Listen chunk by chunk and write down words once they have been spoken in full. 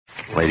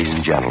ladies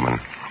and gentlemen,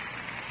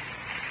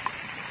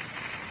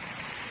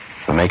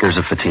 the makers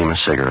of Fatima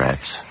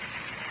cigarettes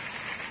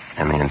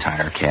and the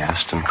entire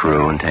cast and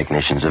crew and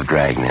technicians of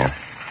Dragnet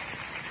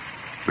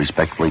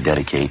respectfully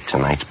dedicate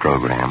tonight's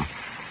program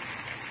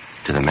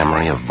to the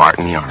memory of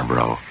Barton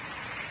Yarbrough,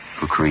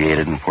 who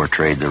created and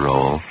portrayed the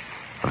role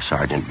of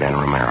Sergeant Ben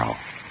Romero.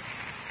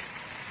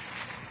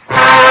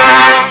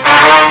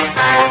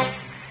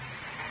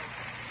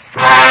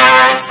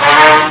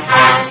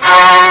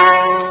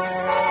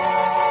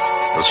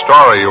 The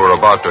story you are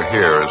about to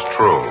hear is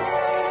true.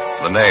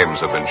 The names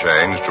have been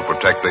changed to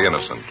protect the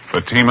innocent.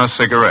 Fatima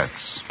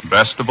Cigarettes.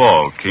 Best of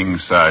all,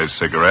 king-size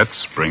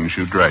cigarettes brings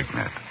you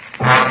Dragnet.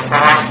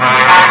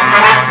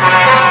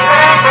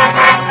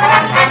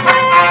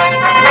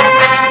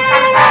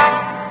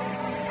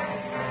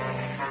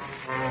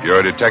 You're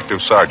a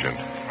detective sergeant.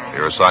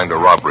 You're assigned a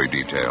robbery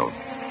detail.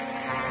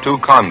 2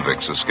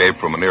 convicts escaped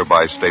from a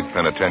nearby state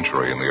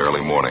penitentiary in the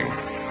early morning.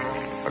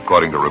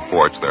 According to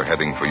reports, they're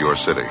heading for your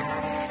city.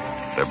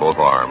 They're both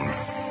armed.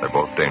 They're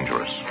both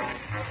dangerous.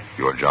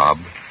 Your job?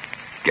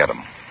 Get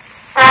them.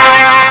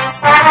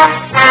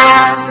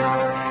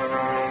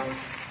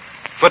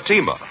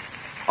 Fatima,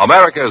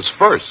 America's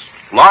first,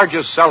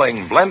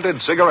 largest-selling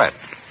blended cigarette.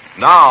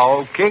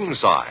 Now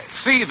king-size.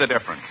 See the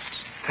difference.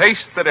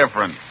 Taste the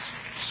difference.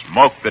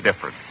 Smoke the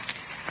difference.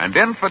 And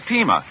in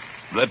Fatima,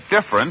 the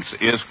difference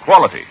is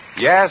quality.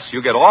 Yes,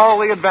 you get all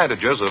the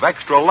advantages of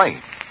extra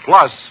length,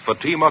 plus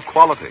Fatima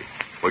quality,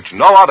 which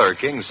no other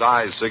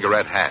king-size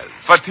cigarette has.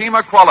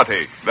 Fatima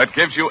quality that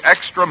gives you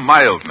extra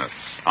mildness,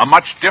 a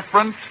much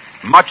different,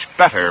 much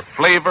better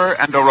flavor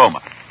and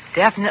aroma.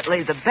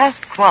 Definitely the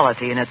best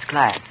quality in its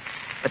class,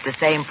 but the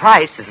same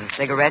price as the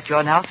cigarette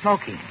you're now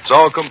smoking.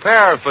 So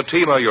compare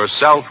Fatima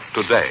yourself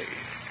today.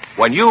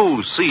 When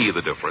you see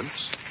the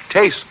difference,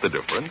 taste the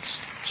difference,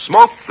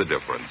 smoke the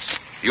difference,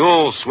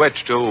 you'll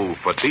switch to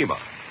Fatima.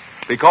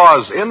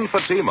 Because in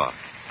Fatima,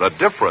 the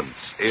difference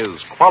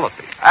is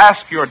quality.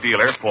 Ask your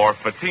dealer for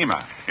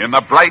Fatima in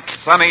the bright,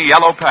 sunny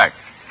yellow pack.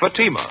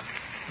 Fatima,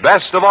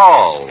 best of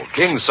all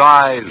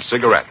king-size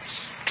cigarettes.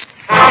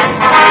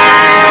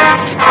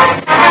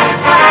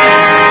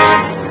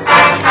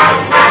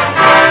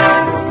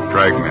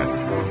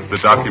 Dragnet, the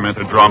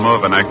documented drama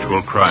of an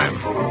actual crime.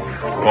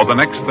 For the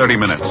next 30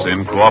 minutes,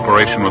 in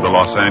cooperation with the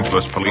Los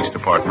Angeles Police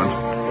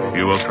Department,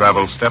 you will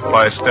travel step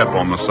by step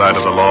on the side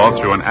of the law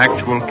through an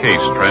actual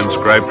case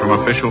transcribed from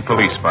official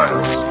police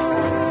files.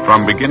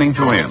 From beginning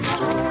to end,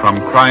 from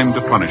crime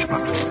to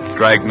punishment,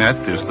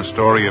 Dragnet is the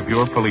story of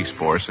your police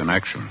force in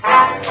action.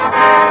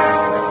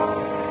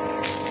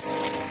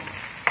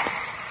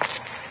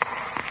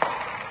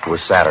 It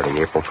was Saturday,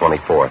 April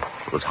 24th.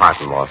 It was hot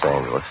in Los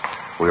Angeles.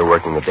 We were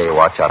working the day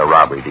watch out of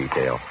robbery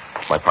detail.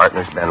 My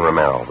partner's Ben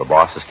Romero. The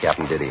boss is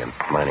Captain Didion.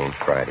 My name's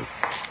Friday.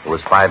 It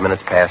was 5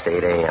 minutes past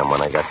 8 a.m.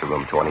 when I got to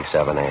room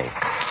 27A.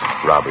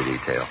 Robbery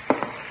detail.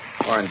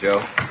 Morning,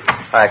 Joe.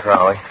 Hi,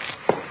 Crowley.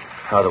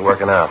 How's it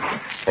working out?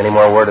 Any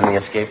more word on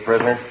the escaped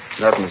prisoner?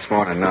 Nothing this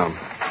morning, no.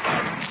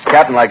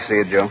 Captain likes to see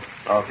you, Joe.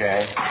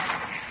 Okay.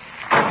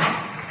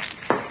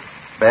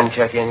 Ben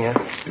check in yet?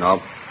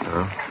 Nope.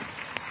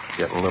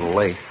 Getting a little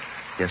late.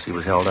 Guess he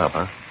was held up,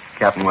 huh?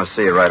 Captain wants to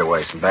see you right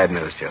away. Some bad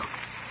news, Joe.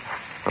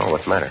 Oh,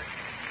 what's the matter?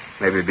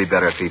 Maybe it'd be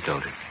better if he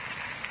told you.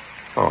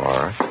 Oh, all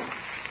right.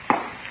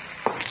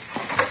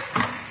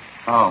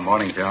 Oh,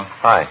 morning, Joe.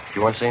 Hi. Do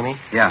you want to see me?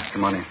 Yeah,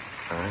 come on in.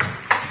 All right.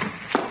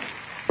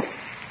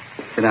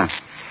 Sit down.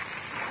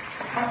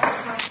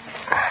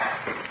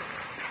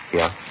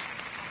 Yeah?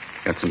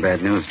 Got some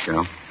bad news,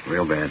 Joe.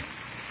 Real bad.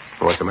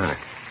 What's the matter?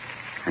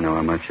 I know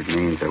how much it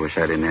means. I wish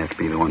I didn't have to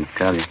be the one to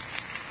tell you.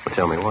 Well,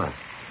 tell me what.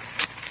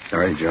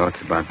 Sorry, Joe.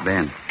 It's about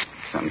Ben.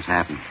 Something's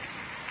happened.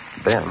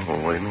 Ben? Well,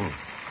 what do you mean?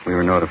 We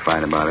were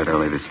notified about it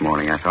early this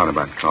morning. I thought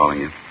about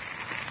calling you.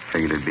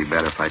 Figured it'd be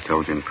better if I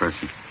told you in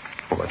person.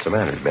 Well, what's the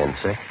matter? Is Ben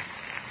sick?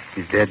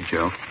 He's dead,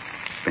 Joe.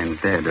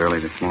 Ben's dead early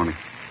this morning.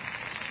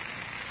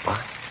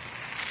 What?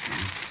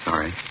 Yeah,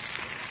 sorry.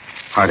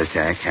 Heart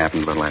attack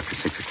happened a little after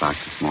 6 o'clock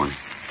this morning.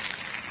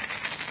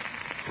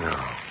 No.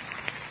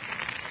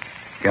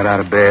 Got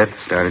out of bed,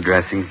 started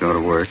dressing, go to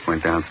work,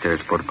 went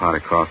downstairs, put a pot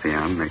of coffee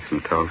on, make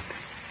some toast.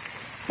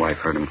 Wife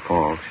heard him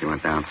fall. She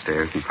went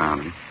downstairs and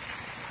found him.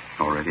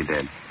 Already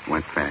dead.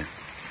 Went fast.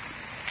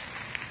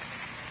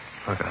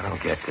 Look, I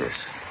don't get this.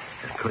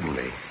 It couldn't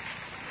be.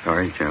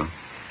 Sorry, Joe.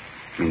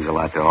 Means a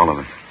lot to all of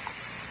us.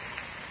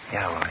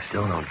 Yeah, well, I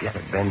still don't get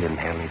it. Ben didn't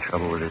have any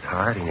trouble with his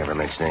heart. He never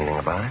mentioned anything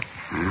about it.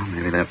 Well,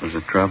 maybe that was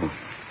the trouble.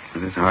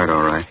 With his heart,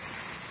 all right.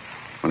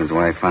 When his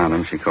wife found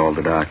him, she called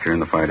the doctor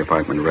and the fire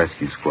department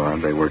rescue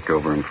squad. They worked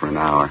over him for an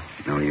hour.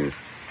 No use.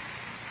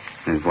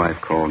 And his wife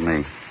called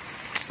me.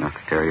 Enough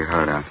to tear your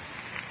heart out.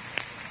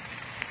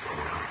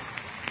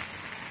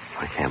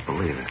 I can't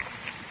believe it.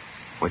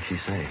 What'd she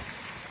say?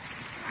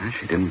 Well,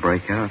 she didn't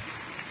break out.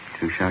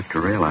 Too shocked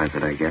to realize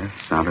it, I guess.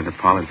 Sounded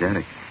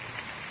apologetic.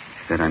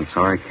 She said, "I'm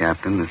sorry,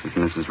 Captain. This is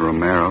Mrs.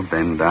 Romero.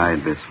 Ben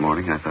died this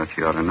morning. I thought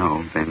you ought to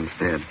know. Ben's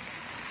dead."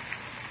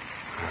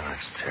 Oh,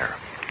 that's terrible.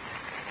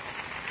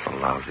 It's a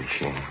lousy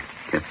shame.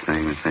 Kept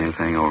saying the same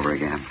thing over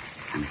again.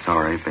 I'm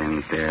sorry,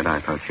 Ben's dead. I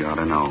thought you ought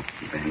to know.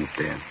 Ben's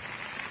dead.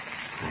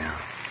 Yeah.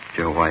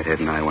 Joe Whitehead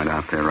and I went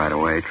out there right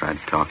away, tried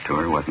to talk to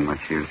her. Wasn't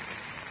much use.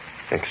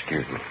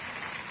 Excuse me.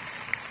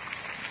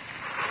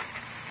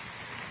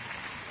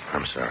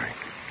 I'm sorry.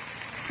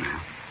 Yeah.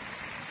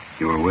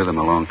 You were with him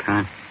a long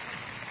time.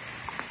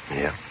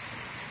 Yeah.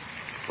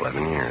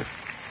 11 years.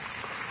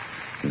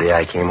 The day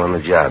I came on the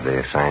job, they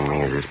assigned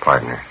me as his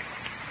partner.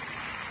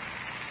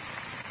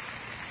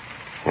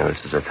 You know,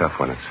 this is a tough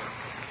one. It's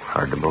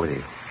hard to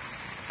believe.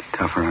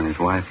 Tougher on his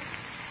wife.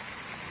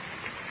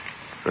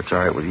 If it's all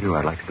right with you,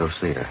 I'd like to go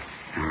see her.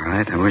 All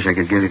right. I wish I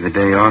could give you the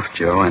day off,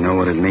 Joe. I know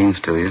what it means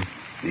to you.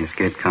 The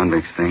escaped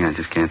convicts thing, I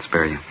just can't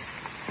spare you.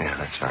 Yeah,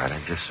 that's all right.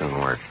 I'd just soon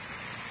work.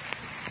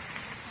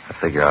 I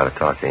figure I ought to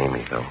talk to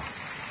Amy, though.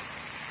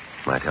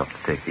 Might help to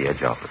take the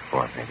edge off it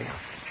for her, maybe.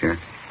 Sure.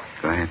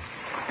 Go ahead.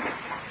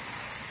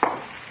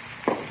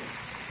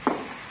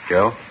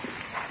 Joe?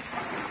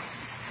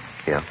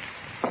 Yeah?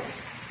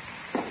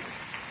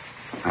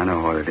 I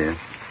know what it is.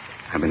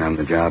 I've been on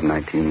the job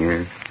 19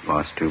 years.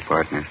 Lost 2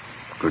 partners.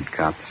 Good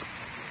cops.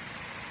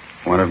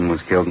 One of them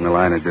was killed in the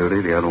line of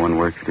duty. The other one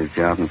worked at his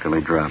job until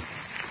he dropped.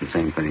 It's the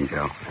same thing,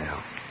 Joe.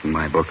 Yeah. In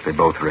my book, they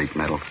both rate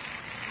medals.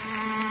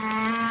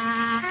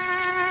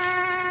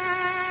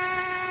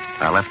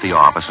 I left the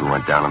office and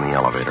went down in the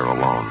elevator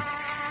alone.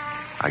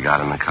 I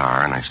got in the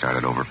car and I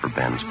started over for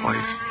Ben's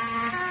place.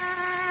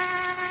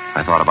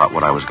 I thought about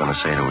what I was going to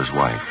say to his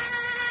wife.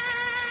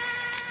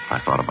 I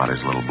thought about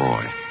his little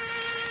boy.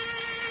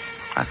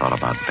 I thought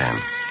about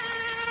Ben.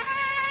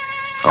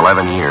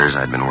 11 years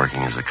I'd been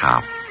working as a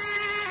cop.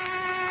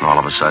 And all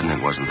of a sudden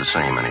it wasn't the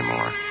same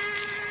anymore.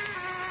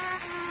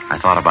 I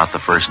thought about the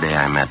first day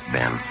I met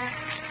Ben.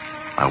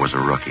 I was a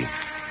rookie.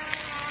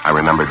 I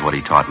remembered what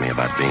he taught me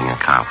about being a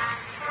cop.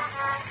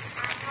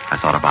 I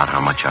thought about how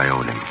much I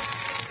owed him.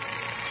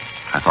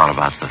 I thought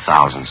about the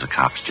thousands of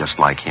cops just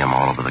like him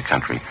all over the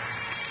country.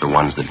 The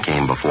ones that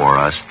came before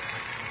us.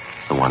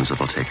 The ones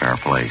that'll take our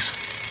place.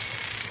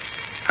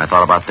 I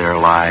thought about their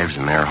lives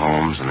and their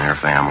homes and their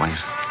families.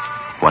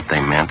 What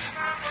they meant.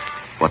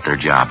 What their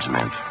jobs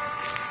meant.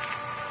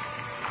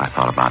 I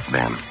thought about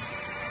Ben.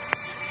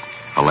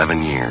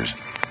 11 years.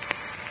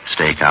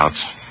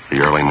 Stakeouts, the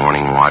early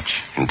morning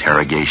watch,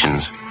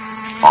 interrogations,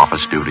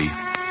 office duty.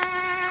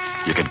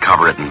 You could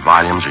cover it in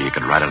volumes or you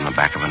could write it on the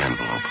back of an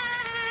envelope.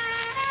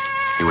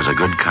 He was a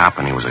good cop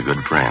and he was a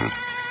good friend.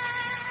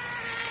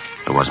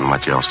 There wasn't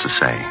much else to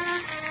say.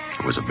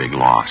 It was a big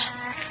loss.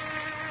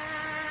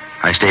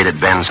 I stayed at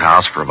Ben's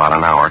house for about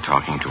an hour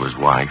talking to his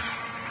wife.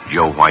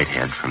 Joe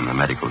Whitehead from the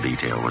medical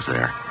detail was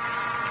there.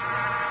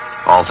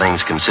 All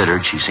things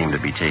considered, she seemed to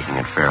be taking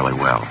it fairly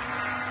well.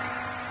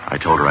 I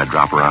told her I'd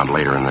drop around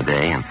later in the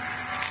day, and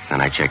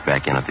then I checked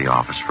back in at the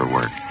office for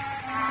work.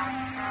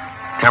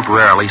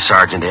 Temporarily,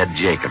 Sergeant Ed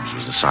Jacobs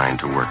was assigned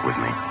to work with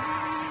me.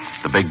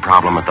 The big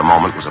problem at the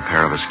moment was a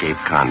pair of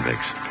escaped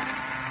convicts.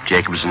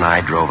 Jacobs and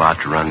I drove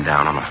out to run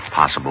down on a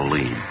possible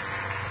lead.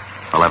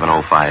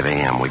 11:05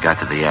 a.m. We got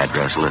to the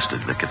address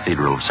listed, the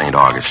Cathedral of St.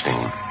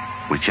 Augustine.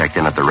 We checked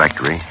in at the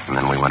rectory, and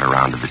then we went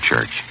around to the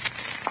church.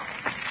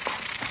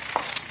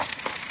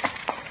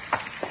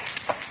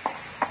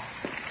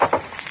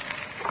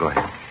 Go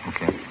ahead.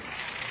 Okay.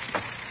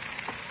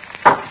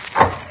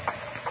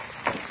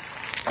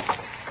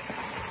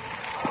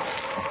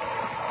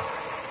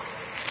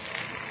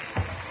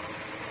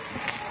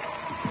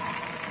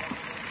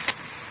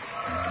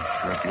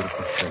 Sure a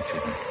beautiful church,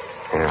 isn't it?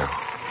 Yeah,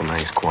 a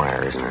nice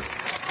choir, isn't it?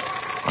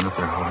 Wonder if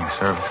they're holding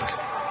services.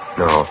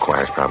 No,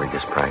 choir's probably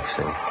just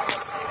practicing.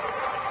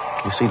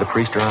 You see the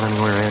priest around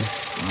anywhere, Ed?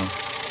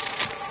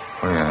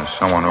 Oh, yeah, there's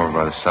someone over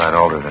by the side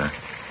altar there.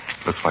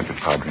 Looks like a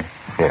padre.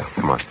 Yeah,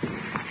 come on.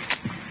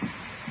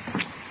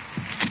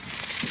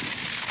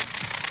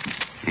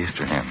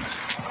 Easter hymns.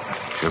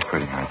 Sure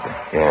pretty, aren't they?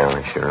 Yeah,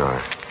 they sure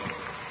are.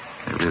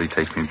 It really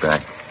takes me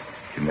back.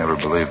 You'd never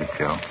believe it,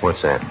 Joe.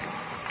 What's that?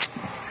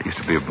 I used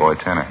to be a boy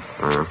tenor.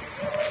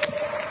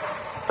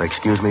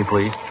 Excuse me,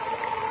 please.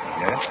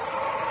 Yes?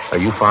 Are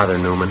you Father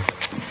Newman?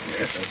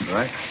 Yes, that's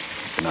right.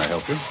 Can I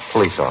help you?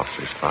 Police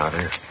officer's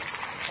father.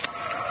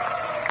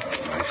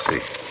 I see.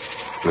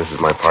 This is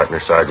my partner,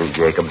 Sergeant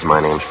Jacobs. My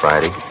name's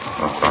Friday.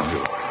 Oh, thank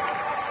you.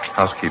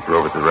 Housekeeper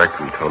over at the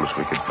rectory told us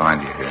we could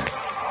find you here.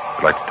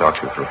 I'd like to talk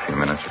to you for a few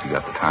minutes if you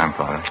got the time,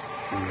 Father.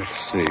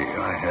 Let's see.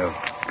 I have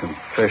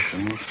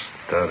confessions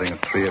starting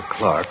at 3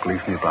 o'clock.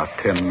 Leaves me about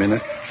 10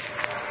 minutes.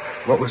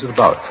 What was it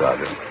about,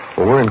 Sergeant?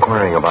 Well, we're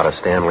inquiring about a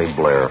Stanley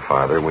Blair,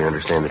 Father. We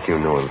understand that you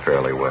knew him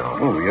fairly well.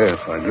 Oh, yes,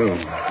 I do.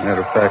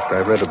 Matter of fact, I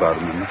read about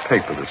him in the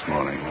paper this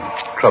morning. The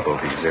trouble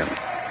he's in.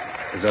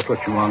 Is that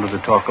what you wanted to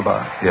talk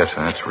about? Yes,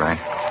 sir, that's right.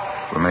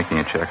 We're making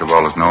a check of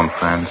all his known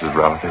friends, his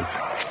relatives.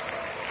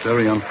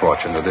 Very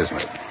unfortunate, isn't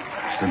it?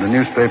 Did the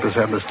newspapers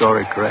have the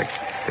story correct?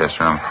 Yes,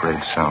 sir, I'm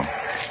afraid so.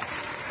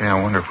 Hey,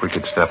 I wonder if we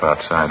could step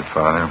outside,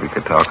 Father. We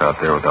could talk out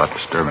there without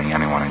disturbing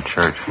anyone in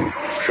church.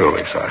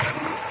 Surely,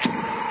 Sergeant.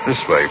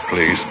 This way,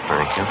 please.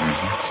 Thank you.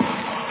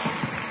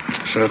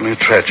 Certainly a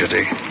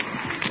tragedy.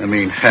 I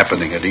mean,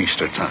 happening at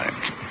Easter time.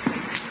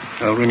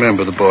 I'll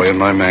remember the boy in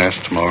my mass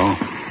tomorrow.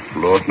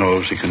 Lord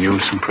knows he can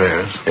use some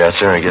prayers. Yes,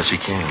 sir, I guess he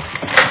can.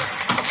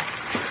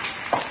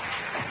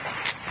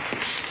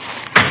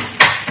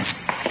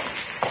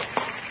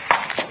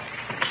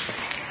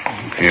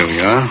 Here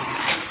we are.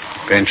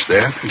 Bench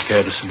there, if you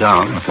care to sit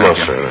down. No,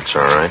 sir, that's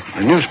all right.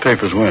 The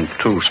newspapers weren't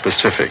too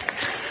specific.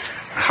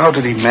 How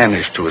did he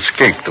manage to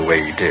escape the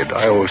way he did?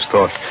 I always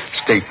thought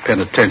state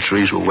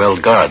penitentiaries were well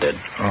guarded.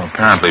 Well,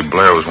 apparently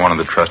Blair was one of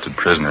the trusted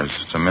prisoners.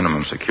 It's a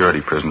minimum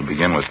security prison to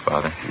begin with,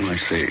 Father. I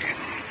see.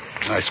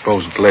 I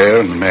suppose Blair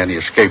and the man he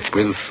escaped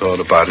with thought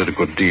about it a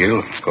good deal.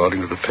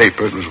 According to the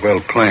paper, it was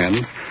well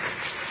planned.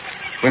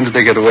 When did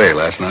they get away,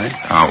 last night?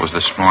 Oh, it was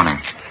this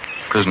morning.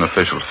 Prison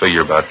officials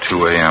figure about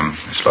 2 a.m.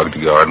 They slugged a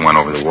guard and went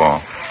over the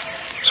wall.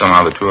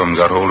 Somehow the two of them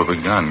got hold of a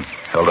gun,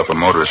 held up a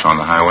motorist on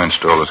the highway and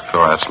stole his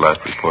car. That's the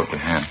last report we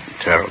had.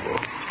 Terrible.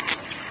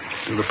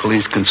 Do the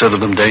police consider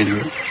them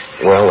dangerous?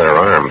 Well, they're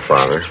armed,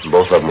 Father.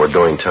 Both of them were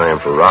doing time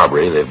for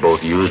robbery. They've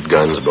both used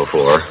guns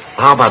before.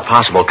 How about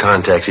possible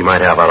contacts he might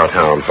have out of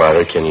town,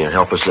 Father? Can you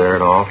help us there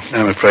at all?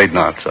 I'm afraid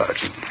not,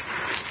 Sergeant.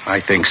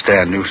 I think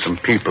Stan knew some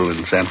people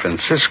in San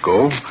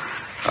Francisco.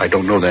 I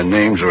don't know their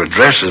names or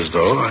addresses,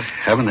 though. I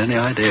haven't any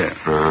idea.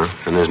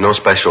 And there's no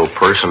special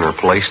person or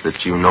place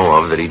that you know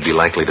of that he'd be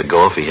likely to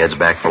go if he heads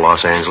back for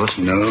Los Angeles?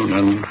 No,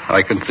 none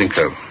I can think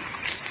of.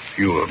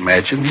 You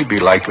imagine he'd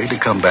be likely to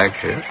come back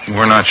here?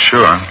 We're not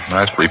sure.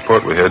 Last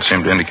report we had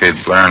seemed to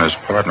indicate Blair and his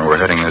partner were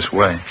heading this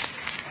way.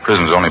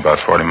 Prison's only about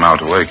 40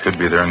 miles away. Could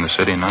be there in the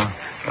city now.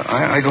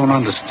 I don't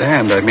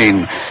understand. I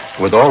mean,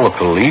 with all the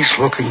police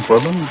looking for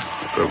them,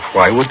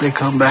 why would they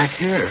come back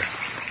here?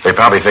 They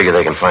probably figure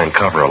they can find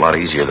cover a lot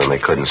easier than they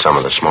could in some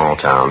of the small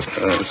towns.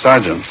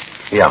 Sergeant.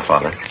 Yeah,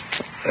 Father.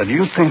 Do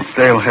you think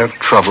they'll have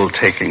trouble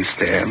taking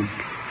Stan?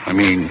 I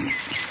mean,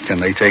 can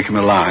they take him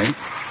alive?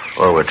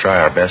 Well, we'll try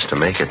our best to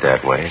make it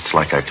that way. It's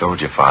like I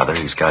told you, Father.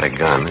 He's got a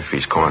gun. If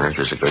he's cornered,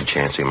 there's a good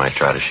chance he might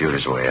try to shoot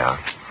his way out.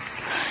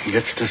 It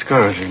gets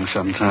discouraging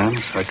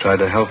sometimes. I try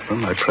to help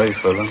them. I pray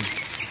for them.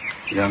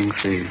 Young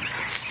thieves.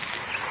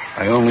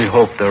 I only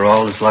hope they're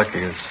all as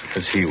lucky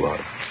as he was.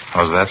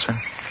 How's that, sir?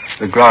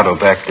 The grotto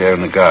back there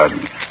in the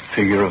garden.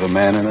 Figure of a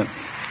man in it.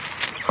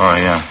 Oh,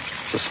 yeah.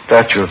 It's a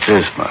statue of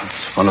Bismarck.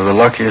 One of the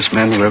luckiest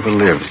men who ever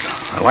lived.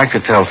 I like to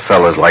tell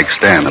fellas like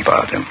Stan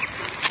about him.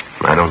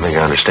 I don't think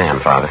I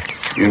understand, Father.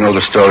 You know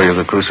the story of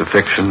the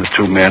crucifixion, the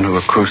two men who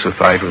were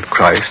crucified with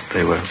Christ.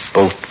 They were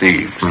both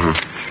thieves. A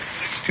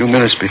few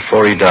minutes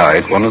before he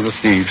died, one of the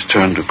thieves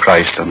turned to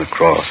Christ on the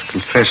cross,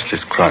 confessed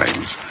his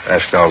crimes,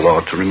 asked our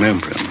Lord to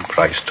remember him.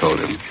 Christ told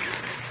him,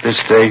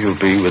 "This day you'll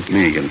be with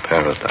me in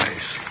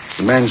paradise."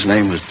 The man's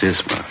name was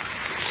Disma.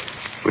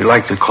 We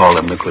like to call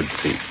him the good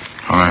thief.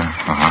 Oh,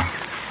 yeah.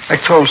 I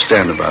told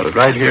Stan about it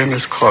right here in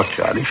this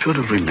courtyard. He should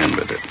have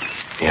remembered it.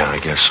 Yeah, I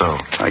guess so.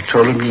 I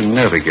told him you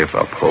never give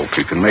up hope.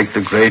 You can make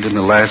the grade in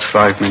the last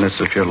 5 minutes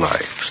of your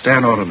life.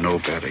 Stan ought to know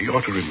better. He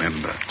ought to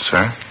remember.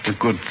 Sir? The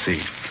good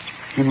thief.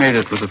 He made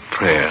it with a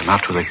prayer,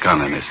 not with a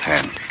gun in his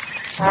hand.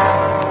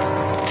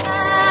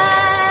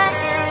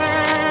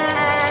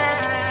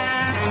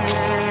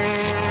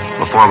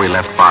 Before we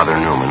left Father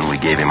Newman, we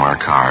gave him our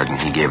card, and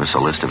he gave us a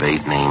list of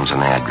 8 names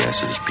and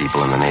addresses,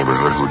 people in the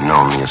neighborhood who'd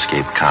known the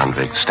escaped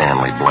convict,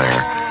 Stanley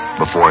Blair,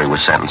 before he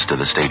was sentenced to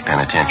the state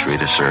penitentiary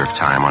to serve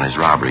time on his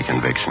robbery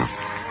conviction.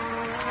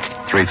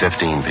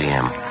 3:15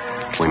 p.m.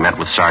 We met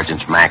with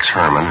Sergeants Max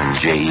Herman and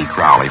J.E.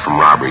 Crowley from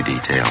robbery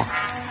detail.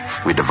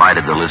 We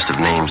divided the list of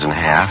names in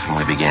half, and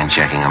we began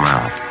checking them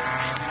out.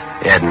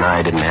 Ed and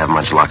I didn't have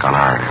much luck on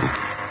our end.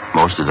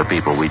 Most of the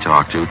people we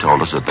talked to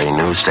told us that they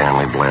knew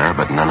Stanley Blair,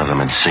 but none of them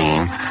had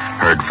seen,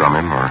 heard from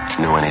him, or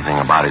knew anything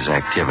about his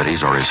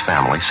activities or his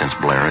family since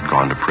Blair had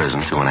gone to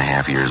prison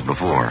 2.5 years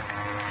before.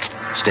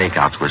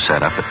 Stakeouts were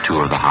set up at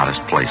 2 of the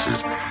hottest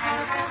places.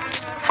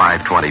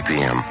 5:20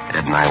 p.m.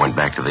 Ed and I went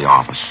back to the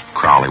office.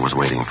 Crowley was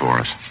waiting for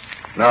us.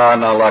 No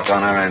luck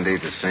on our end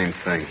either. Same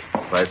thing.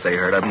 Last they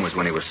heard of him was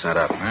when he was sent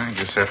up. I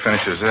guess that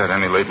finishes that.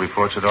 Any late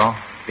reports at all?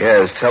 Yeah,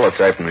 it was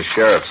teletyped from the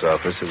sheriff's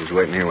office. It was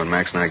waiting here when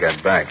Max and I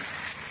got back.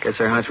 Guess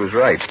our hunch was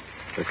right.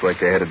 Looks like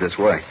they headed this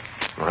way.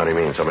 Well, how do you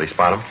mean? Somebody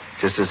spot him?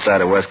 Just this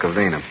side of West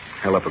Covina.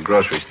 Held up a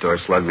grocery store,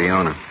 slugged the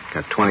owner.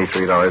 Got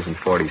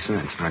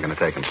 $23.40. Not going to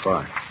take him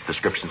far.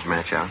 Descriptions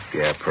match out?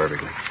 Yeah,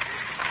 perfectly.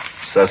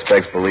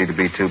 Suspects believed to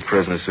be 2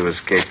 prisoners who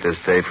escaped this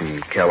day from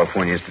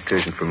California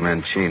Institution for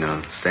Men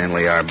Chino.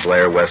 Stanley R.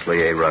 Blair,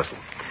 Wesley A. Russell.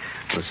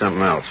 There's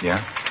something else.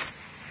 Yeah?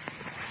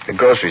 The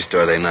grocery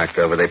store they knocked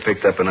over, they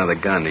picked up another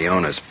gun, the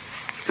owner's.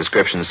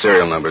 Description and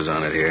serial numbers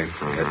on it here.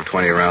 Got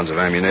 20 rounds of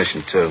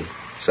ammunition, too.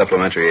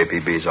 Supplementary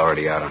APB's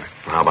already out on it.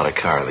 How about a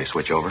car? They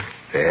switch over?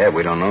 Yeah,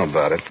 we don't know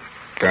about it.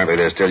 Apparently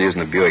they're still using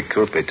the Buick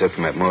coupe they took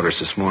from that motorist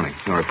this morning.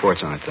 No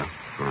reports on it, though.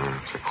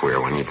 It's a queer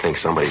one. You'd think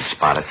somebody'd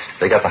spot it.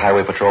 They got the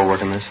highway patrol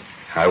working this?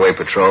 Highway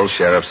patrol,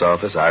 sheriff's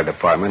office, our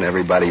department,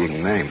 everybody you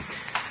can name.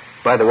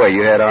 By the way,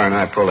 you had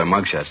R&I pull their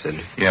mugshots, didn't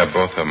you? Yeah,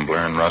 both of them,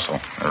 Blair and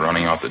Russell. They're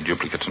running off the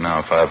duplicates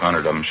now. 500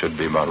 of them should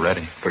be about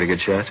ready. Pretty good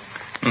shots?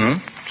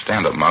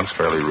 Stand-up mugs,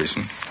 fairly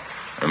recent.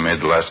 They were made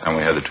the last time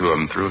we had the 2 of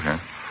them through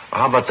here.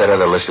 How about that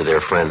other list of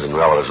their friends and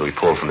relatives we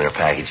pulled from their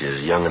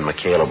packages? Young and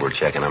McCaleb were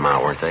checking them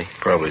out, weren't they?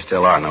 Probably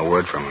still are. No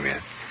word from them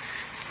yet.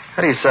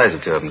 How do you size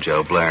it to them,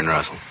 Joe, Blair and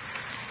Russell?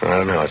 I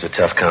don't know. It's a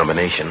tough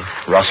combination.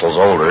 Russell's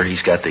older.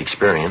 He's got the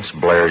experience.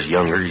 Blair's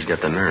younger. He's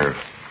got the nerve.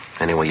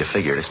 Any way you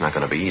figure it, it's not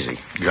going to be easy.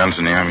 Guns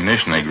and the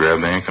ammunition they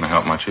grabbed, they ain't going to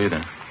help much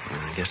either.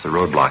 I guess the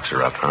roadblocks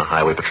are up, huh?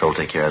 Highway Patrol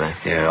take care of that?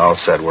 Yeah, all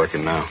set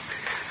working now.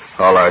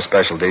 All our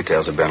special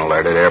details have been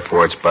alerted.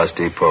 Airports, bus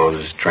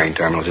depots, train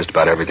terminals, just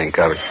about everything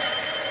covered.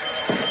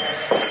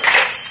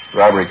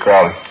 Robbery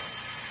crawling.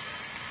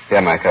 Yeah,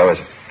 Mike, how is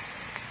it?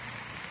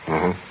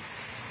 Uh-huh.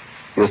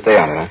 You'll stay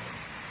on it, huh?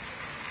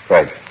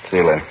 Right. See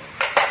you later.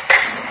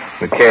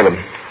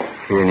 McCaleb,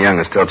 he and Young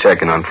are still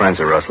checking on friends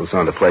of Russell, some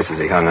of the places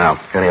he hung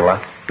out. Any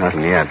luck?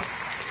 Nothing yet.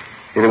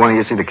 Either one of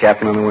you see the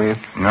captain on the way in?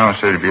 No,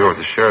 said he'd be over at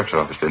the sheriff's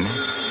office, didn't he?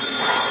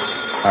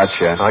 Hot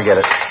shot. I'll get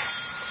it.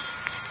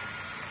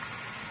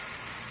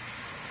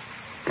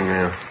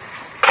 Yeah.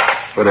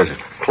 What is it?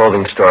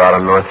 Clothing store out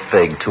on North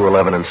Fig,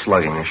 211 and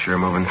Slugging. They're sure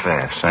moving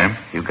fast. Same?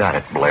 You got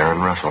it, Blair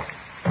and Russell.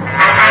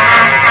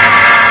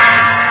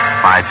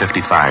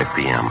 5:55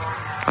 p.m.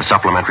 A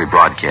supplementary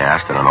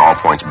broadcast and an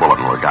all-points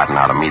bulletin were gotten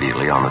out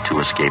immediately on the two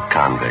escaped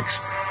convicts.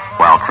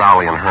 While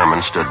Crowley and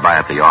Herman stood by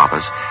at the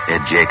office,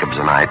 Ed Jacobs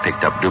and I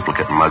picked up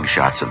duplicate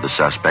mugshots of the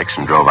suspects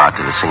and drove out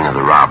to the scene of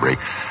the robbery,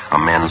 a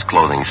men's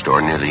clothing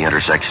store near the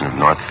intersection of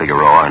North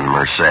Figueroa and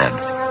Merced.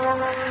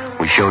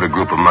 We showed a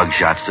group of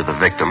mugshots to the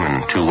victim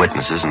and two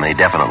witnesses, and they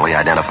definitely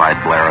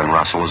identified Blair and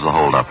Russell as the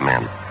hold-up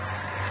men.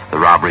 The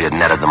robbery had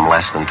netted them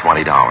less than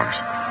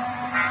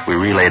 $20. We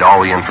relayed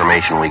all the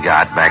information we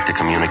got back to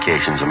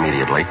communications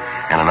immediately,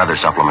 and another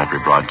supplementary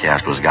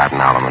broadcast was gotten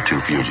out on the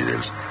two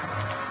fugitives.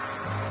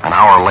 An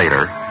hour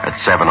later, at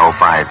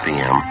 7:05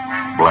 p.m.,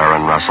 Blair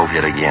and Russell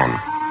hit again,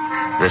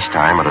 this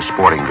time at a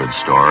sporting goods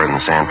store in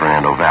the San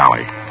Fernando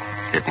Valley.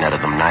 It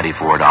netted them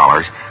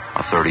 $94,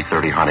 a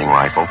 .30-30 hunting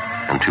rifle,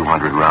 and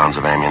 200 rounds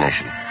of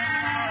ammunition.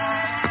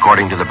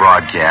 According to the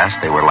broadcast,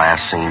 they were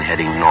last seen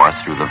heading north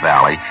through the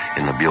valley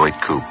in the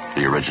Buick Coupe,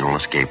 the original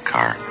escape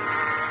car.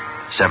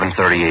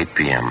 7:38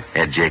 p.m.,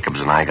 Ed Jacobs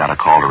and I got a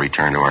call to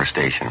return to our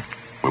station.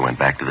 We went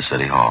back to the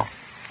city hall.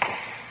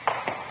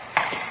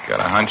 Got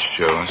a hunch,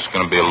 Joe. It's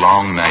going to be a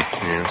long night.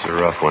 Yeah, it's a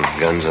rough one.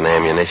 Guns and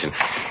ammunition.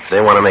 If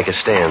they want to make a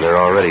stand, they're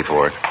all ready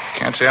for it.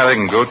 Can't see how they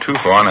can go too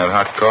far in that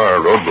hot car.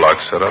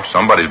 Roadblock set up.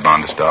 Somebody's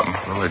bound to stop them.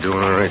 Well, they're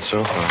doing all right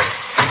so far.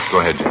 Go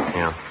ahead, Joe.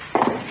 Yeah.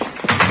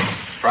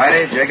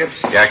 Friday, Jacobs?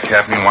 Yeah,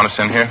 Captain, you want us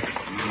in here?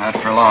 Not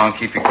for long.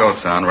 Keep your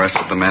coats on. The rest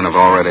of the men have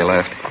already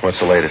left. What's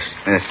the latest?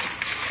 This.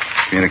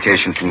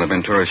 Communication from the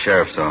Ventura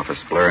Sheriff's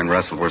Office. Blair and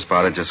Russell were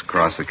spotted just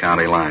across the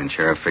county line.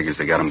 Sheriff figures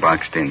they got them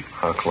boxed in.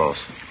 How close?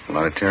 A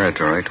lot of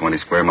territory,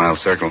 20-square-mile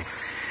circle.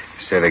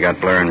 They say they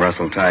got Blair and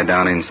Russell tied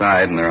down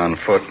inside, and they're on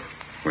foot.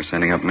 We're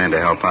sending up men to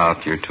help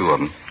out. You're two of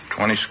them.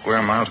 20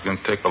 square miles is going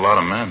to take a lot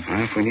of men. Well,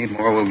 if we need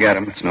more, we'll get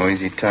them. It's no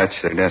easy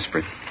touch. They're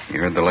desperate.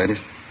 You heard the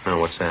latest? No,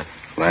 what's that?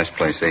 Last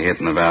place they hit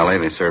in the valley,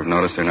 they served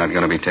notice they're not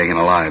going to be taken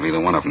alive, either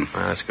one of them.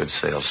 Well, that's good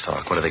sales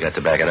talk. What do they got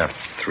to back it up?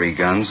 3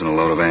 guns and a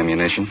load of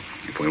ammunition.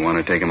 If we want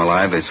to take them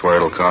alive, they swear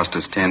it'll cost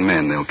us 10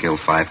 men. They'll kill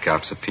 5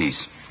 cops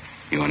apiece.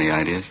 You any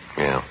ideas?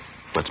 Yeah.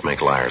 Let's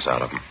make liars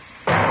out of them.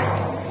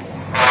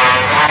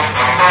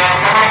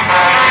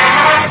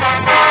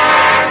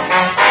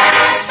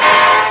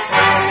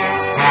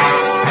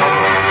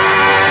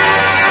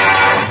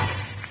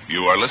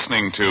 You are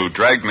listening to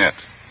Dragnet.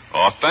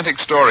 Authentic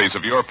stories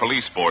of your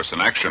police force in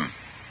action.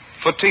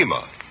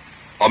 Fatima,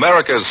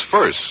 America's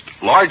first,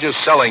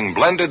 largest-selling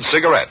blended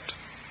cigarette.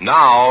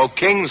 Now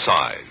king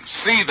size.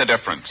 See the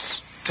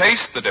difference.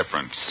 Taste the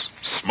difference.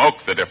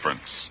 Smoke the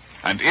difference.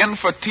 And in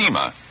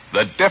Fatima,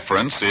 the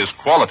difference is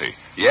quality.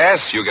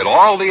 Yes, you get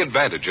all the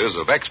advantages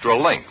of extra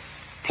length,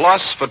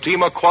 plus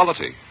Fatima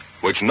quality,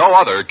 which no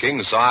other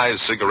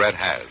king-size cigarette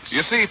has.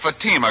 You see,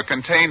 Fatima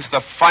contains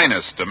the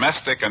finest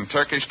domestic and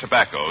Turkish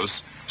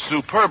tobaccos,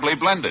 superbly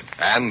blended.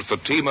 And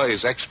Fatima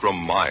is extra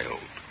mild,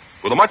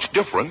 with a much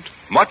different,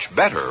 much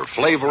better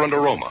flavor and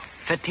aroma.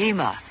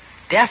 Fatima,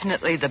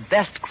 definitely the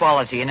best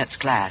quality in its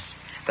class,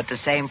 but the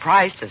same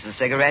price as the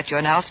cigarette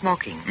you're now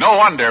smoking. No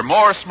wonder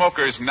more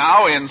smokers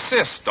now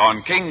insist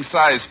on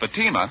king-size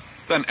Fatima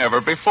than ever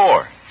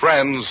before.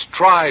 Friends,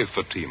 try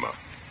Fatima.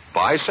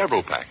 Buy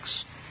several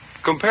packs.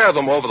 Compare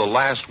them over the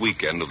last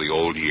weekend of the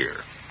old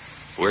year.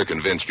 We're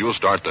convinced you'll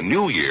start the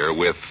new year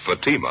with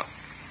Fatima.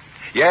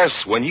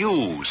 Yes, when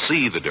you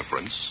see the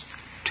difference,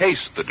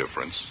 taste the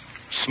difference,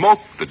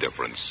 smoke the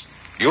difference,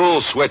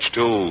 you'll switch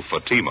to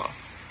Fatima.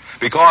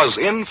 Because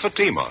in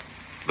Fatima,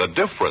 the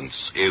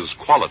difference is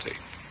quality.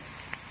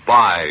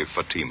 Buy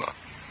Fatima.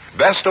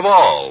 Best of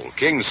all,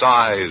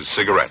 king-size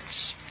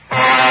cigarettes.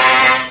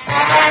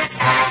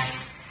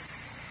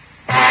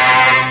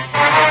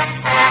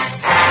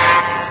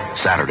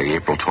 Saturday,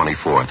 April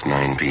 24th,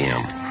 9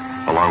 p.m.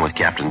 Along with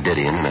Captain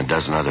Didion and a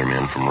dozen other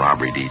men from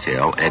robbery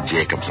detail, Ed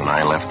Jacobs and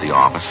I left the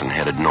office and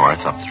headed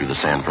north up through the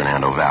San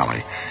Fernando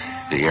Valley.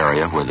 The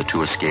area where the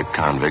 2 escaped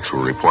convicts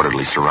were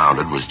reportedly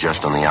surrounded was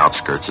just on the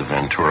outskirts of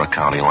Ventura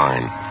County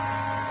line.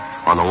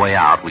 On the way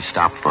out, we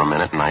stopped for a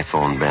minute and I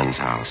phoned Ben's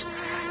house.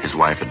 His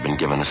wife had been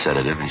given a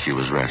sedative and she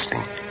was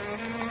resting.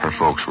 Her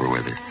folks were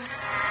with her.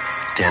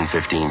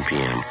 10:15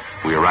 p.m.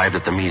 We arrived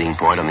at the meeting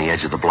point on the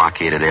edge of the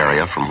blockaded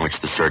area from which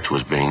the search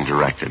was being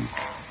directed.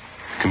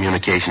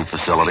 Communication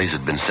facilities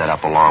had been set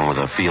up along with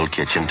a field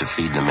kitchen to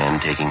feed the men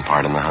taking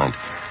part in the hunt.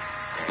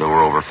 There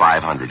were over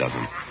 500 of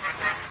them.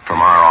 From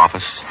our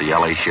office, the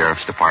L.A.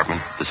 Sheriff's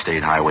Department, the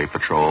State Highway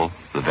Patrol,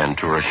 the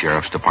Ventura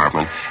Sheriff's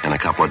Department, and a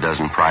couple of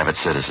dozen private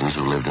citizens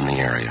who lived in the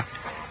area.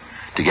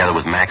 Together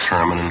with Max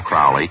Herman and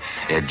Crowley,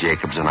 Ed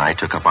Jacobs and I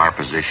took up our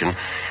position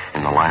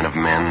in the line of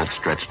men that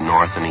stretched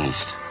north and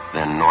east,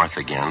 then north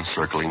again,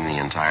 circling the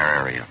entire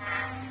area.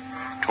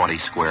 20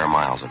 square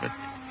miles of it.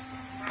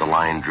 The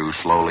line drew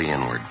slowly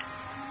inward.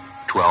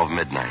 12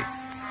 midnight.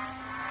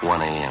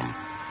 1 a.m.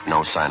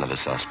 No sign of the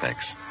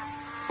suspects.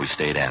 We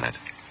stayed at it.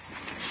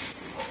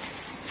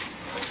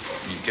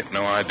 You get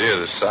no idea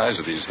of the size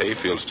of these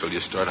hayfields till you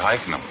start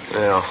hiking them.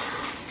 Well,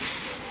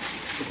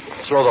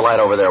 throw the light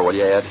over there, will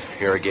you, Ed?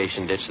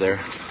 Irrigation ditch there.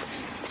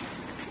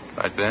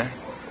 Right there?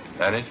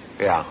 That it?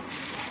 Yeah.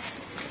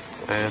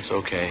 That's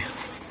okay.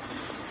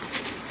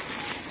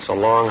 It's a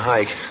long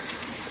hike.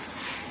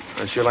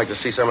 I'd sure like to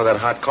see some of that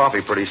hot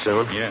coffee pretty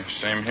soon. Yeah,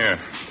 same here.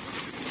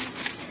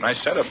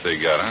 Nice setup they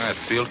got, huh? That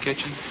field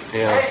kitchen?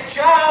 Yeah. Hey,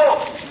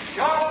 Joe!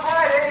 Joe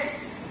Brady!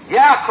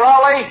 Yeah,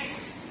 Crowley?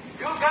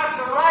 You got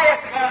the riot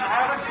gun,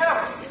 haven't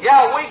you?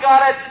 Yeah, we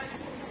got it.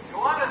 You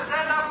want to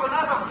send up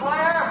another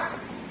flare?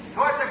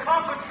 Towards the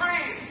clump of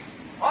trees.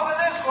 Over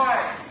this way.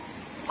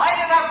 Light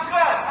it up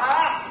good,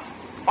 huh?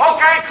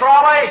 Okay,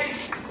 Crowley.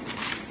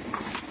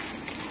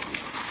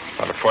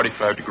 About a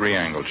 45-degree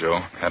angle,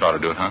 Joe. That ought to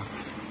do it, huh?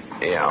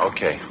 Yeah,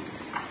 okay.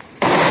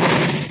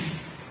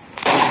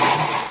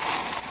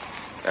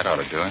 That ought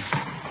to do it.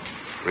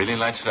 Really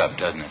lights it up,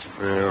 doesn't it?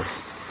 Yeah.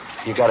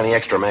 You got any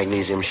extra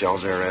magnesium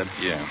shells there, Ed?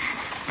 Yeah.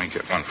 Let me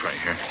get one right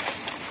here.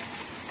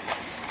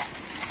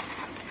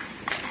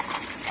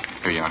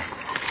 Here you are.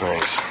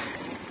 Thanks.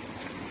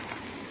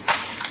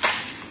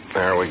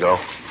 There we go.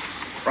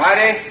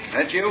 Friday,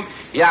 that you?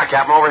 Yeah,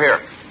 Captain, over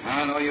here.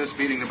 No use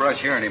beating the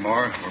brush here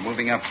anymore. We're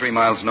moving up 3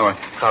 miles north.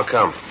 How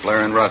come?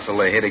 Blair and Russell,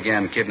 they hit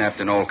again, kidnapped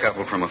an old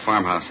couple from a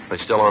farmhouse. They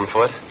still on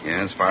foot?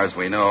 Yeah, as far as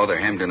we know, they're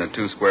hemmed in a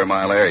 2 square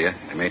mile area.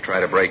 They may try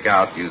to break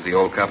out, use the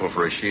old couple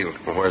for a shield.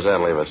 Well, where's that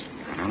leave us?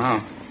 I don't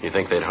know. You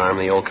think they'd harm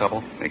the old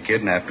couple? They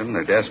kidnapped them.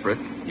 They're desperate.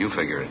 You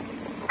figure it.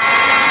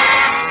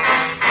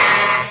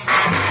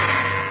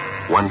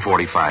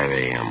 1:45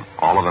 a.m.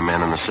 All of the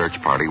men in the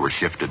search party were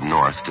shifted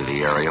north to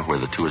the area where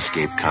the 2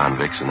 escaped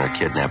convicts and their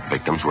kidnapped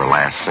victims were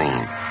last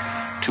seen.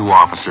 2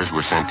 officers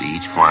were sent to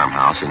each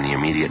farmhouse in the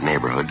immediate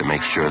neighborhood to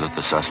make sure that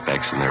the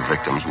suspects and their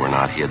victims were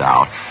not hid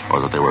out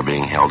or that they were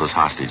being held as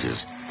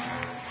hostages.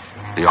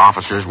 The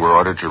officers were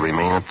ordered to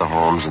remain at the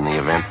homes in the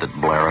event that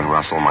Blair and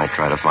Russell might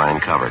try to find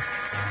cover.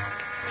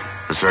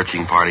 The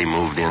searching party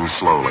moved in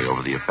slowly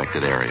over the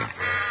affected area.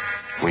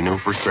 We knew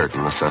for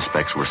certain the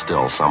suspects were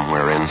still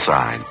somewhere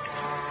inside.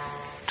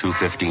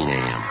 2:15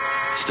 a.m.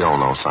 Still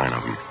no sign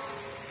of them.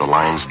 The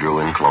lines drew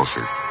in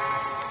closer.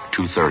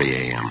 2:30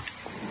 a.m.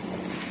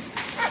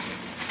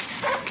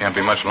 Can't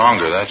be much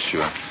longer, that's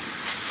sure.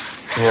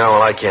 Yeah,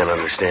 well, I can't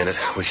understand it.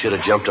 We should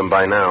have jumped them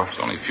by now. It's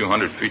only a few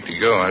hundred feet to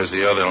go. There's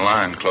the other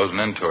line closing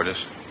in toward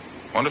us.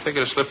 Wonder if they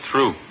could have slipped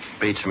through.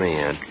 Beats me,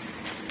 Ed.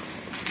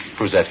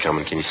 Who's that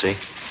coming? Can you see?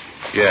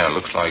 Yeah,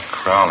 looks like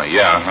Crowley.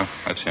 Yeah,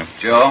 that's him.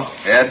 Joe?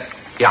 Ed?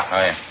 Yeah.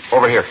 Hi.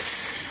 Over here.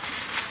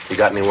 You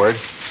got any word?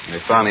 They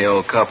found the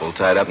old couple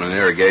tied up in an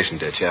irrigation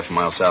ditch half a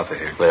mile south of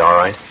here. They all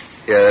right?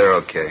 Yeah, they're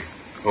okay.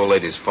 Old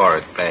lady's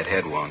forehead, bad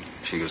head wound.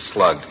 She was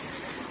slugged.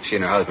 She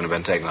and her husband have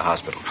been taken to the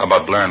hospital. How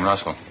about Blair and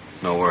Russell?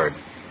 No word.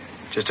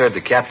 Just heard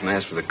the captain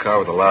ask for the car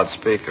with a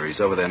loudspeaker.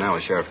 He's over there now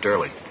with Sheriff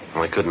Durley.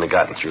 Well, they couldn't have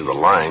gotten through the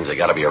lines. They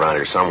got to be around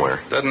here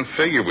somewhere. Doesn't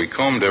figure we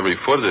combed every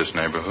foot of this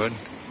neighborhood.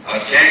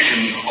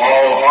 Attention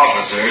all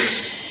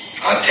officers.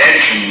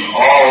 Attention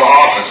all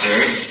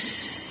officers.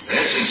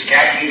 This is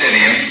Captain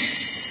Didion.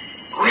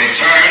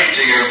 Return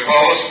to your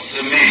posts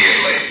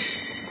immediately.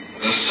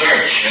 The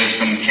search has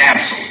been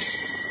canceled.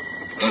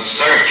 The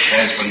search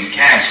has been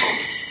canceled.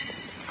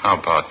 How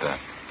about that?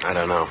 I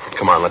don't know.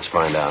 Come on, let's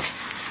find out.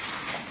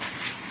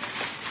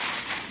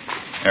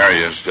 There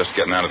he is, just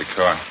getting out of the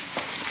car.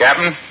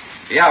 Captain?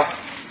 Yeah.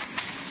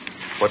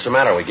 What's the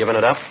matter? Are we giving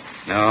it up?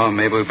 No,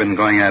 maybe we've been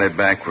going at it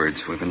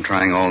backwards. We've been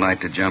trying all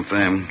night to jump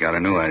them. Got a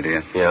new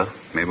idea. Yeah?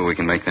 Maybe we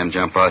can make them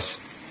jump us.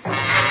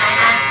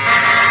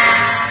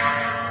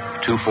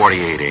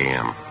 2:48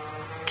 a.m.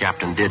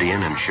 Captain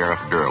Didion and Sheriff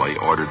Durley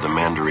ordered the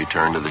men to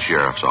return to the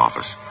sheriff's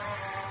office.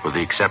 With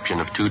the exception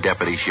of 2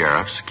 deputy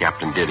sheriffs,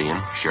 Captain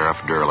Didion, Sheriff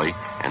Durley,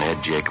 and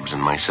Ed Jacobs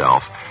and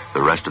myself,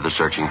 the rest of the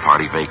searching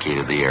party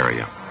vacated the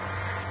area.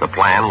 The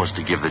plan was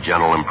to give the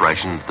general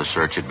impression that the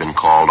search had been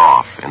called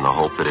off in the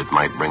hope that it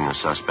might bring the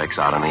suspects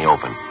out in the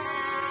open.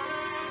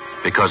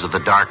 Because of the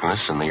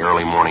darkness and the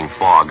early morning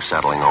fog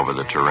settling over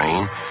the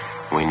terrain,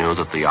 we knew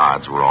that the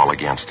odds were all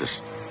against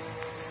us.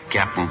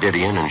 Captain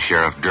Didion and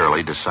Sheriff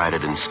Durley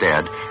decided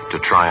instead to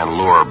try and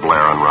lure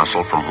Blair and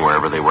Russell from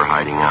wherever they were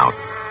hiding out.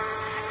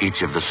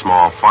 Each of the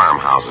small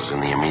farmhouses in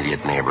the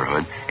immediate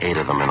neighborhood, 8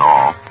 of them in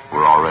all,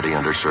 were already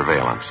under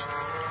surveillance.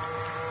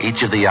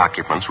 Each of the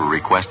occupants were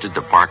requested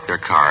to park their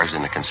cars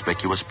in a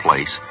conspicuous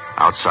place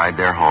outside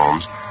their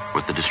homes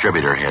with the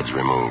distributor heads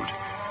removed.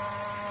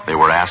 They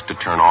were asked to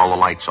turn all the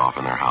lights off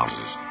in their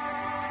houses.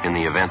 In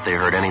the event they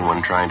heard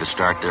anyone trying to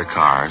start their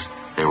cars,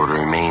 they were to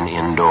remain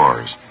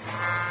indoors.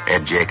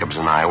 Ed Jacobs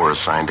and I were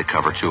assigned to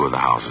cover 2 of the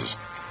houses.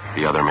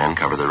 The other men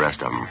covered the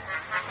rest of them.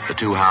 The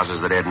 2 houses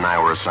that Ed and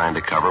I were assigned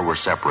to cover were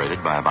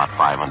separated by about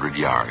 500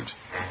 yards.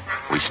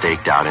 We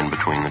staked out in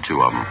between the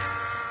 2 of them.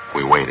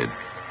 We waited.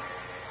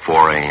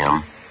 4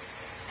 a.m.,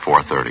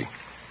 4:30.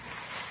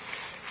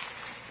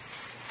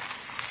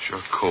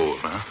 Sure cold,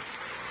 huh?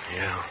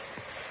 Yeah.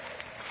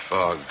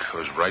 Fog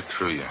goes right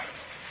through you.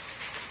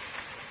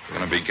 We're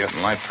going to be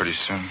getting light pretty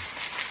soon.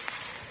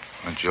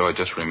 Oh, Joe, I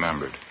just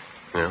remembered.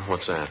 Yeah,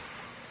 what's that?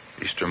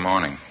 Easter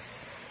morning.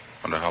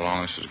 Wonder how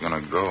long this is going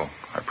to go.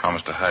 I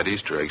promised to hide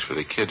Easter eggs for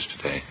the kids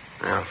today.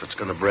 Yeah, if it's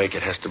going to break,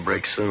 it has to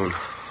break soon.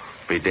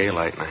 Be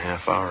daylight in a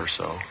half hour or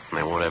so, and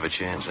they won't have a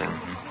chance then.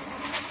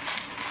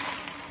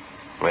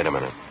 Wait a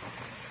minute.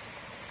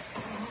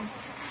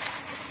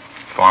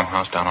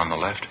 Farmhouse down on the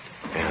left?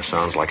 Yeah,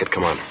 sounds like it.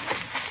 Come on.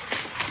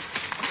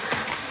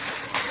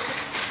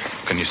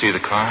 Can you see the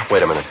car?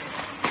 Wait a minute.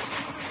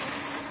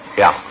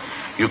 Yeah.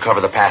 You cover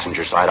the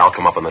passenger side. I'll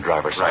come up on the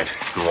driver's side.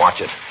 And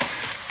watch it.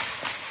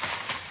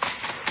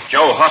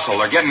 Joe, hustle.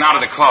 They're getting out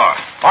of the car.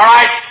 All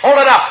right. Hold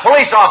it up.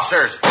 Police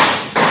officers.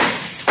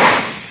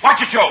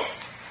 Watch it, Joe.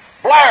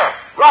 Blair.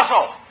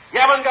 Russell. You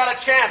haven't got a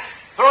chance.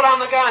 Throw down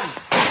the gun.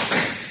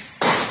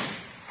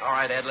 All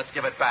right, Ed. Let's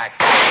give it back.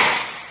 All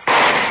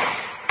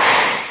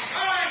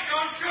right,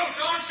 don't shoot.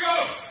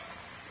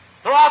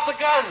 Throw out the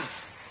guns.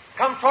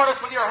 Come toward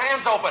us with your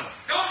hands open.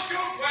 Don't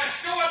shoot, West.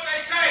 Do what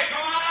they say.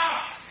 Come on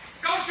out.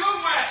 Don't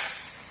shoot, West.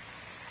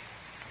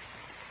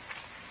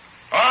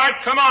 All right,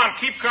 come on.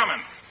 Keep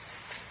coming.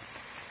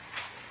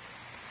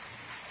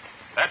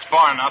 That's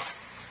far enough.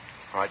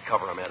 All right,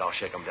 cover him, Ed. I'll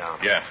shake him down.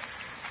 Yeah.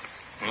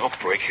 We'll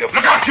break him.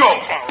 Look out, Joe!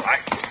 All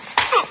right.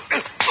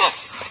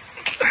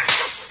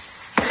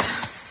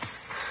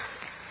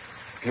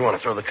 You want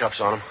to throw the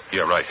cuffs on him?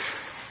 Yeah, right.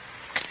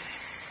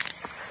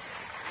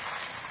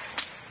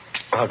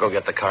 I'll go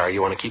get the car.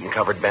 You want to keep him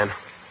covered, Ben?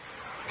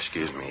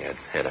 Excuse me, Ed.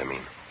 Ed, I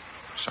mean.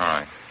 It's all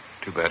right.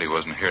 Too bad he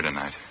wasn't here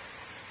tonight.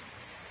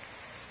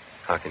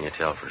 How can you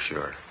tell for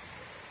sure?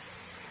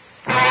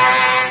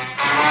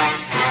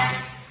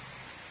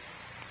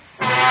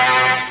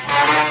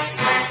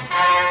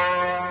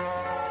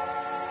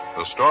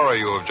 The story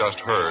you have just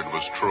heard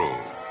was true.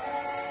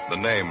 The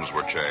names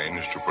were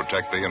changed to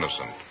protect the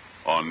innocent.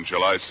 On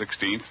July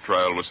 16th,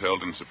 trial was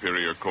held in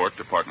Superior Court,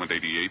 Department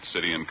 88,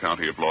 City and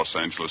County of Los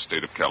Angeles,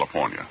 State of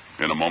California.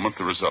 In a moment,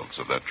 the results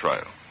of that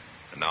trial.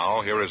 And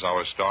now, here is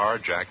our star,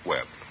 Jack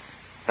Webb.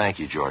 Thank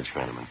you, George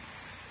Fenneman.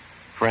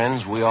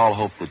 Friends, we all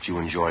hope that you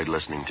enjoyed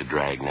listening to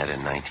Dragnet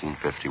in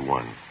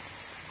 1951.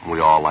 We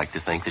all like to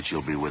think that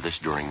you'll be with us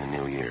during the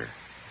new year.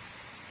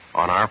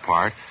 On our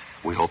part,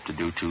 we hope to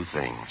do 2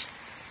 things.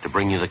 To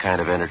bring you the kind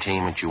of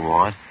entertainment you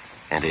want,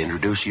 and to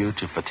introduce you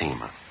to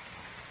Fatima.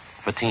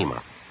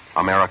 Fatima,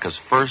 America's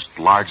first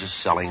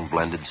largest-selling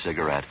blended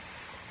cigarette,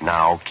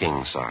 now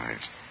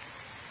king-size.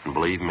 And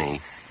believe me,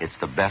 it's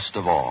the best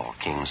of all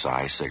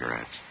king-size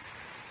cigarettes.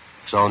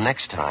 So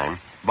next time,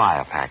 buy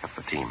a pack of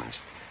Fatimas.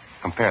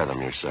 Compare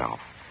them yourself.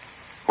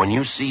 When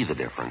you see the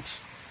difference,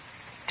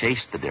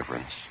 taste the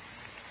difference,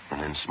 and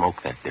then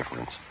smoke that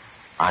difference,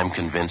 I'm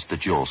convinced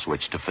that you'll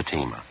switch to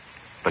Fatima.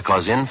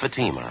 Because in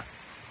Fatima,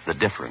 the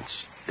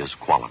difference is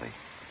quality.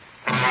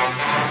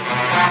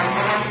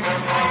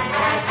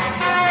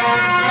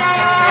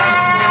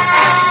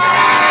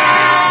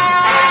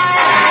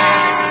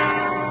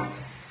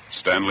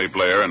 Stanley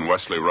Blair and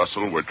Wesley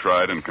Russell were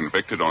tried and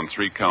convicted on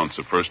 3 counts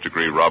of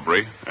first-degree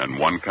robbery and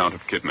 1 count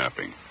of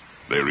kidnapping.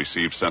 They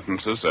received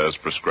sentences as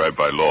prescribed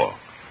by law.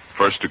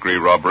 First-degree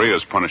robbery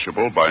is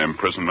punishable by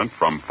imprisonment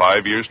from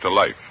 5 years to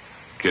life.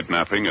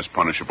 Kidnapping is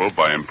punishable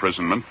by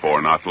imprisonment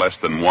for not less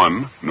than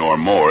 1 nor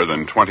more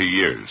than 20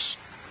 years.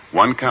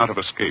 1 count of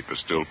escape is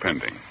still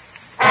pending.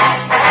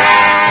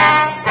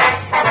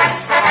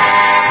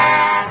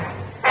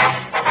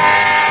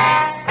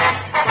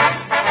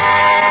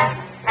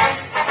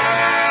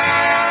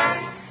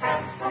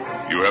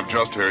 You have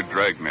just heard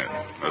Dragnet,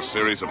 a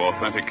series of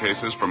authentic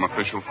cases from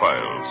official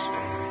files.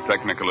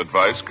 Technical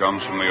advice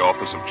comes from the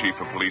Office of Chief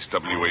of Police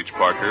W.H.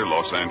 Parker,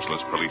 Los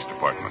Angeles Police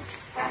Department.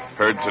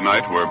 Heard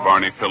tonight were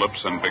Barney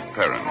Phillips and Vic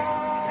Perrin.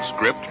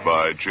 Script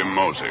by Jim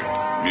Moser.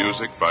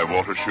 Music by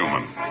Walter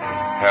Schumann.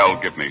 Hal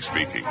Gibney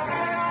speaking.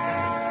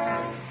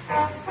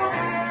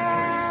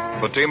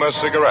 Fatima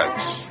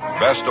Cigarettes.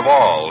 Best of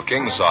all,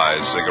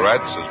 king-size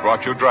cigarettes has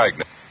brought you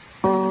Dragnet.